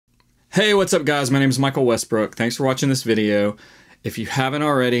Hey, what's up guys? My name is Michael Westbrook. Thanks for watching this video. If you haven't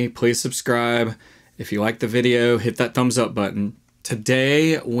already, please subscribe. If you like the video, hit that thumbs up button.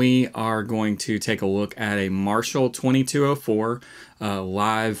 Today we are going to take a look at a Marshall 2204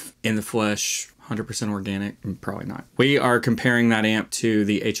 live in the flesh, 100% organic, probably not. We are comparing that amp to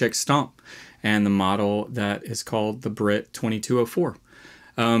the HX Stomp and the model that is called the Brit 2204.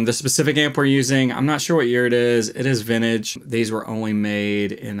 The specific amp we're using, I'm not sure what year it is. It is vintage. These were only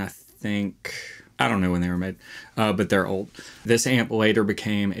made in, I don't know when they were made, but they're old. This amp later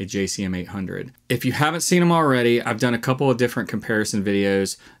became a JCM 800. If you haven't seen them already, I've done a couple of different comparison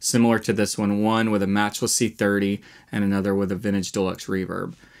videos similar to this one with a matchless C30 and another with a vintage deluxe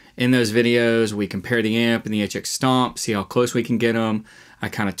reverb. In those videos, we compare the amp and the HX Stomp, see how close we can get them. I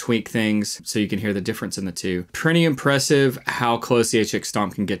kind of tweak things so you can hear the difference in the two. Pretty impressive how close the HX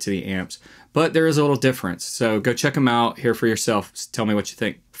Stomp can get to the amps, but there is a little difference. So go check them out, hear for yourself, tell me what you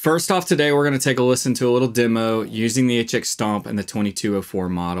think. First off today, we're going to take a listen to a little demo using the HX Stomp and the 2204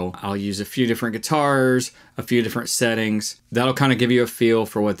 model. I'll use a few different guitars, a few different settings. That'll kind of give you a feel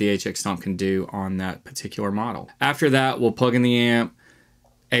for what the HX Stomp can do on that particular model. After that, we'll plug in the amp,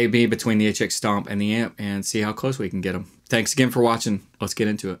 A/B between the HX Stomp and the amp, and see how close we can get them. Thanks again for watching. Let's get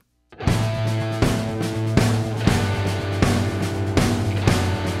into it.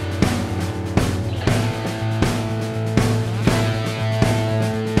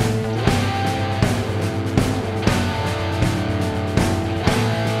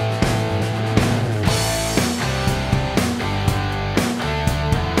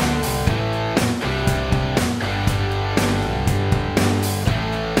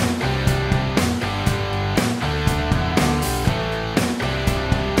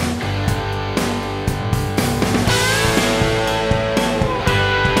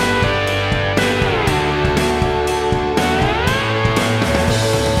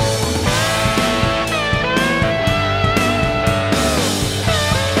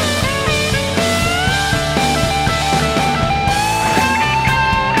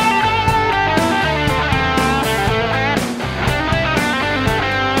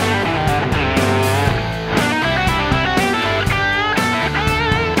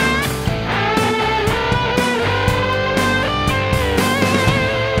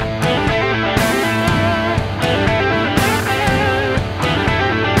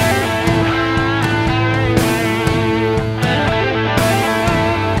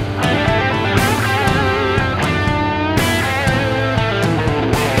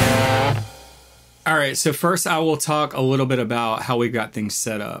 Alright, so first I will talk a little bit about how we got things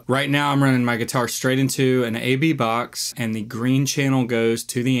set up. Right now I'm running my guitar straight into an A/B box, and the green channel goes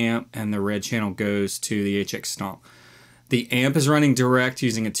to the amp and the red channel goes to the HX Stomp. The amp is running direct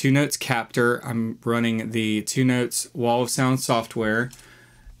using a 2-notes captor. I'm running the 2-notes wall of sound software,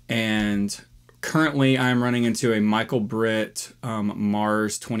 and currently I'm running into a Michael Britt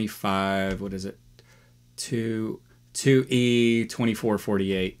Mars 25, what is it?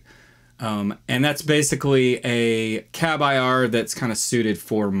 2E2448. And that's basically a cab IR that's kind of suited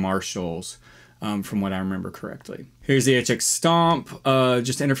for Marshalls, from what I remember correctly. Here's the HX Stomp,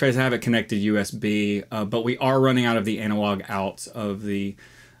 just interface. I have it connected USB, but we are running out of the analog out of the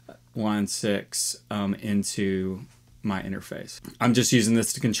line 6 into my interface. I'm just using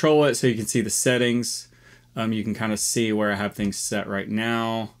this to control it so you can see the settings. You can kind of see where I have things set right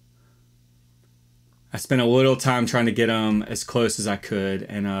now. I spent a little time trying to get them as close as I could,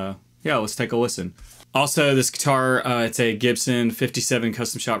 and yeah, let's take a listen. Also, this guitar, it's a Gibson 57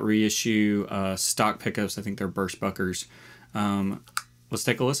 custom shop reissue, stock pickups. I think they're burst buckers. Let's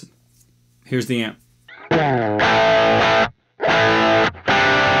take a listen. Here's the amp.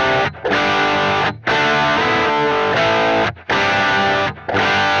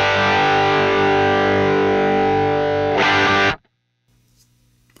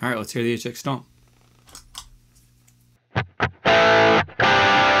 All right, let's hear the HX Stomp.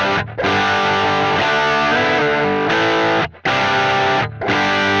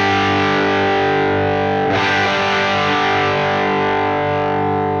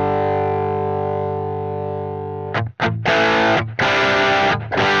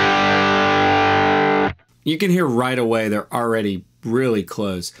 You can hear right away they're already really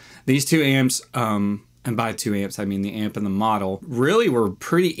close. These two amps, and by two amps I mean the amp and the model, really were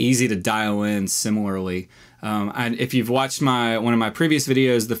pretty easy to dial in similarly. And if you've watched one of my previous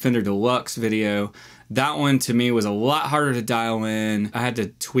videos, the Fender Deluxe video, that one to me was a lot harder to dial in. I had to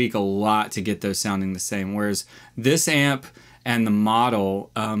tweak a lot to get those sounding the same, whereas this amp and the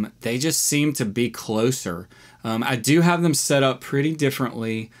model, they just seem to be closer. I do have them set up pretty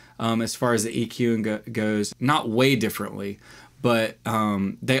differently as far as the EQ goes, not way differently, but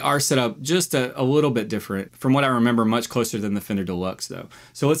they are set up just a little bit different. From what I remember, much closer than the Fender Deluxe though.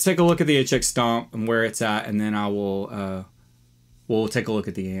 So let's take a look at the HX Stomp and where it's at, and then we'll take a look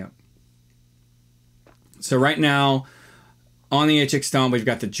at the amp. So right now on the HX Stomp, we've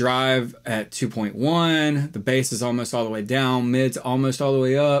got the drive at 2.1, the bass is almost all the way down, mid's almost all the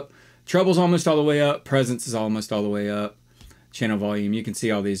way up, treble's almost all the way up, presence is almost all the way up, channel volume, you can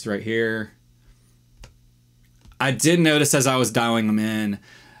see all these right here. I did notice as I was dialing them in,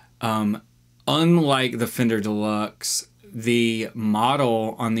 unlike the Fender Deluxe, the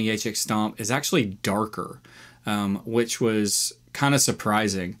model on the HX Stomp is actually darker, which was kind of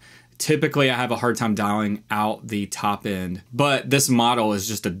surprising. Typically, I have a hard time dialing out the top end, but this model is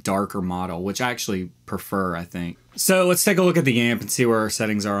just a darker model, which I actually prefer, I think. So let's take a look at the amp and see where our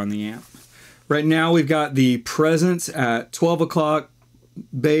settings are on the amp. Right now, we've got the presence at 12 o'clock.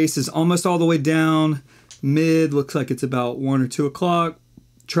 Bass is almost all the way down. Mid looks like it's about 1 or 2 o'clock.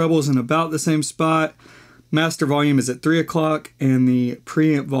 Treble's in about the same spot. Master volume is at 3 o'clock, and the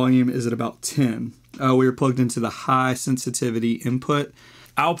preamp volume is at about 10. We are plugged into the high sensitivity input.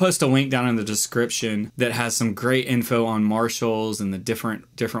 I'll post a link down in the description that has some great info on Marshalls and the different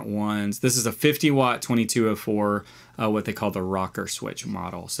ones. This is a 50 watt 2204, what they call the rocker switch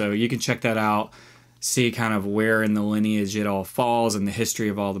model. So you can check that out, see kind of where in the lineage it all falls and the history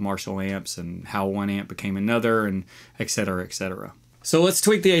of all the Marshall amps and how one amp became another, and et cetera, et cetera. So let's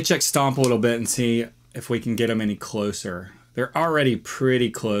tweak the HX Stomp a little bit and see if we can get them any closer. They're already pretty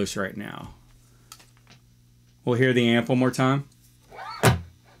close right now. We'll hear the amp one more time.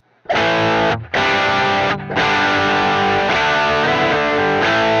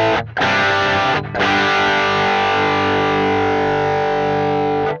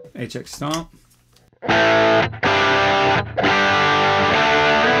 HX Stomp.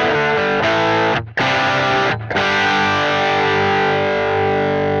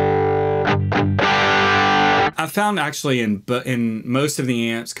 I found actually in most of the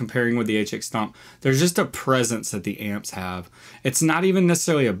amps, comparing with the HX Stomp, there's just a presence that the amps have. It's not even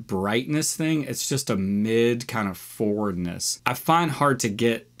necessarily a brightness thing, it's just a mid kind of forwardness. I find hard to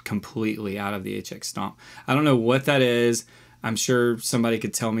get completely out of the HX Stomp. I don't know what that is. I'm sure somebody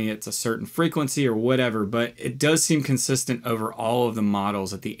could tell me it's a certain frequency or whatever, but it does seem consistent over all of the models,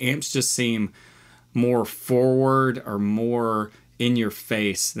 that the amps just seem more forward or more in your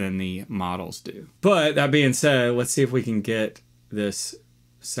face than the models do. But that being said, let's see if we can get this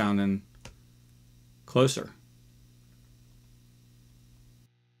sounding closer.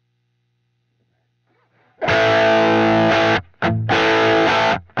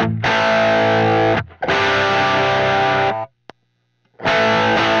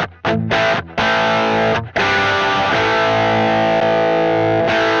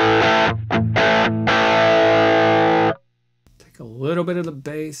 A little bit of the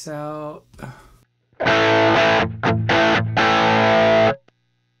bass out. Let's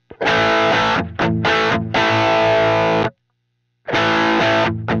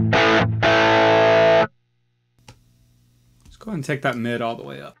go ahead and take that mid all the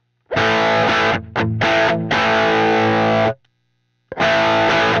way up.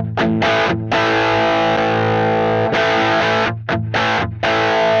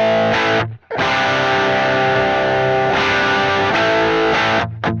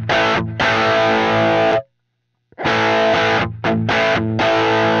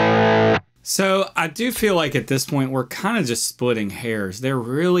 So I do feel like at this point we're kind of just splitting hairs. They're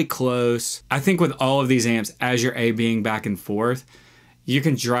really close. I think with all of these amps, as you're A-Bing back and forth, you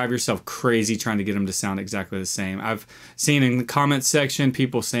can drive yourself crazy trying to get them to sound exactly the same. I've seen in the comments section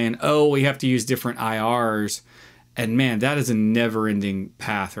people saying, oh, we have to use different IRs. And man, that is a never-ending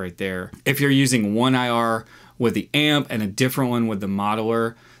path right there. If you're using one IR with the amp and a different one with the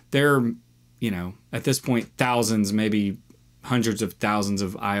modeler, they're, you know, at this point, thousands, maybe hundreds of thousands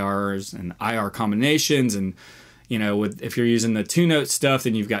of IRs and IR combinations. And, you know, if you're using the 2-note stuff,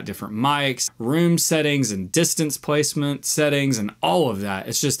 then you've got different mics, room settings and distance placement settings and all of that.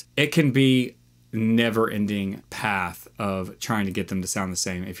 It's just, it can be never-ending path of trying to get them to sound the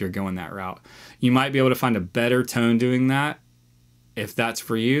same if you're going that route. You might be able to find a better tone doing that. If that's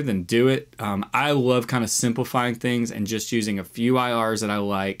for you, then do it. I love kind of simplifying things and just using a few IRs that I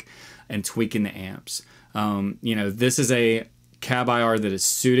like and tweaking the amps. You know, this is a cab IR that is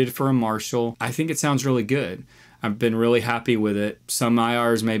suited for a Marshall. I think it sounds really good. I've been really happy with it. Some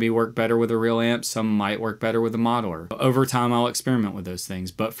IRs maybe work better with a real amp. Some might work better with a modeler. Over time, I'll experiment with those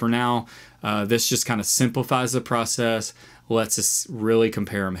things. But for now, this just kind of simplifies the process, lets us really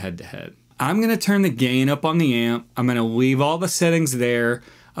compare them head to head. I'm going to turn the gain up on the amp. I'm going to leave all the settings there.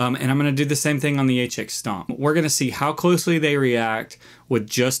 And I'm going to do the same thing on the HX Stomp. We're going to see how closely they react with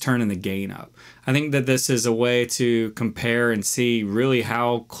just turning the gain up. I think that this is a way to compare and see really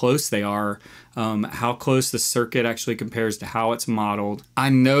how close they are, how close the circuit actually compares to how it's modeled. I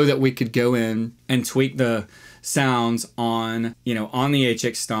know that we could go in and tweak the sounds on, on the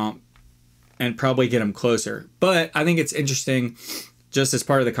HX Stomp and probably get them closer. But I think it's interesting, just as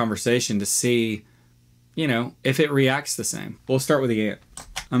part of the conversation, to see, if it reacts the same. We'll start with the amp.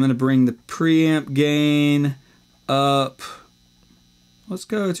 I'm going to bring the preamp gain up. Let's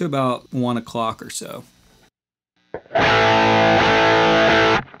go to about 1 o'clock or so.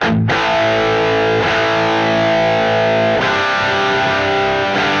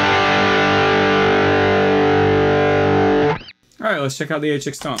 All right, let's check out the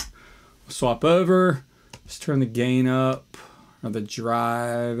HX Stomp. Swap over. Let's turn the gain up, or the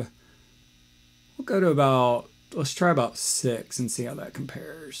drive. We'll go to about, let's try about 6 and see how that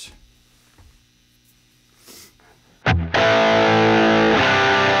compares. All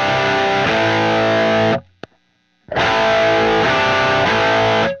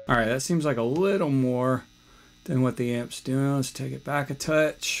right, that seems like a little more than what the amp's doing. Let's take it back a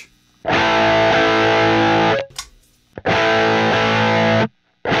touch.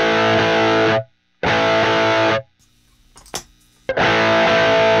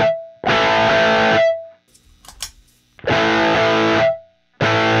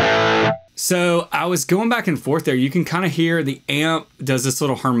 So I was going back and forth there. You can kind of hear the amp does this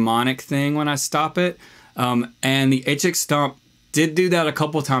little harmonic thing when I stop it. And the HX Stomp did do that a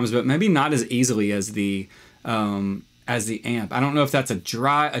couple times, but maybe not as easily as the amp. I don't know if that's a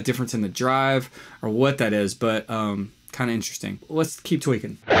difference in the drive or what that is, but kind of interesting. Let's keep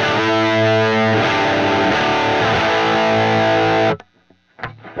tweaking.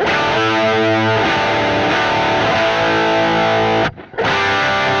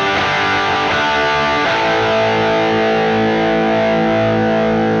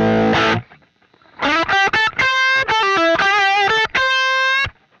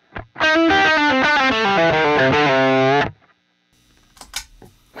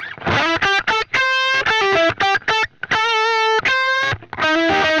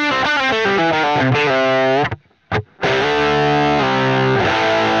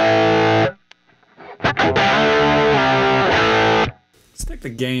 The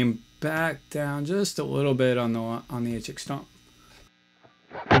gain back down just a little bit on the HX Stomp.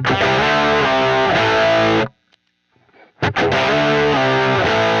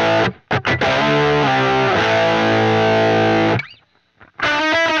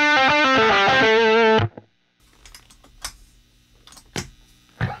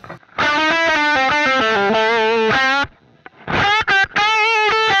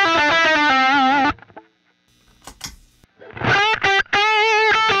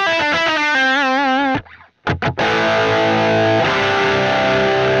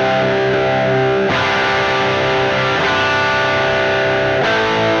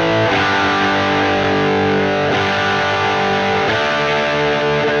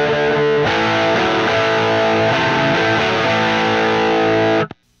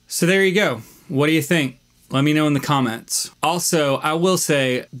 So there you go. What do you think? Let me know in the comments. Also, I will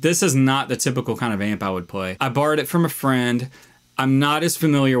say this is not the typical kind of amp I would play. I borrowed it from a friend. I'm not as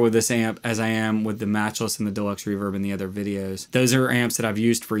familiar with this amp as I am with the Matchless and the Deluxe Reverb in the other videos. Those are amps that I've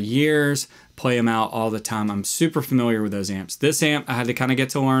used for years, play them out all the time. I'm super familiar with those amps. This amp, I had to kind of get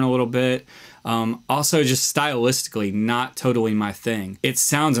to learn a little bit. Also, just stylistically, not totally my thing. It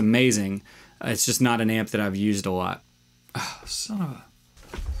sounds amazing. It's just not an amp that I've used a lot. Oh, son of a...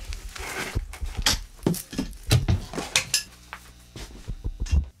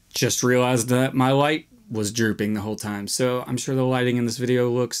 Just realized that my light was drooping the whole time, so I'm sure the lighting in this video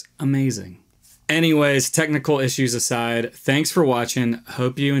looks amazing. Anyways, technical issues aside, thanks for watching.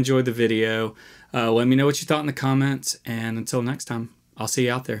 Hope you enjoyed the video. Let me know what you thought in the comments, and until next time, I'll see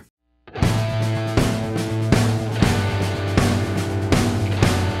you out there.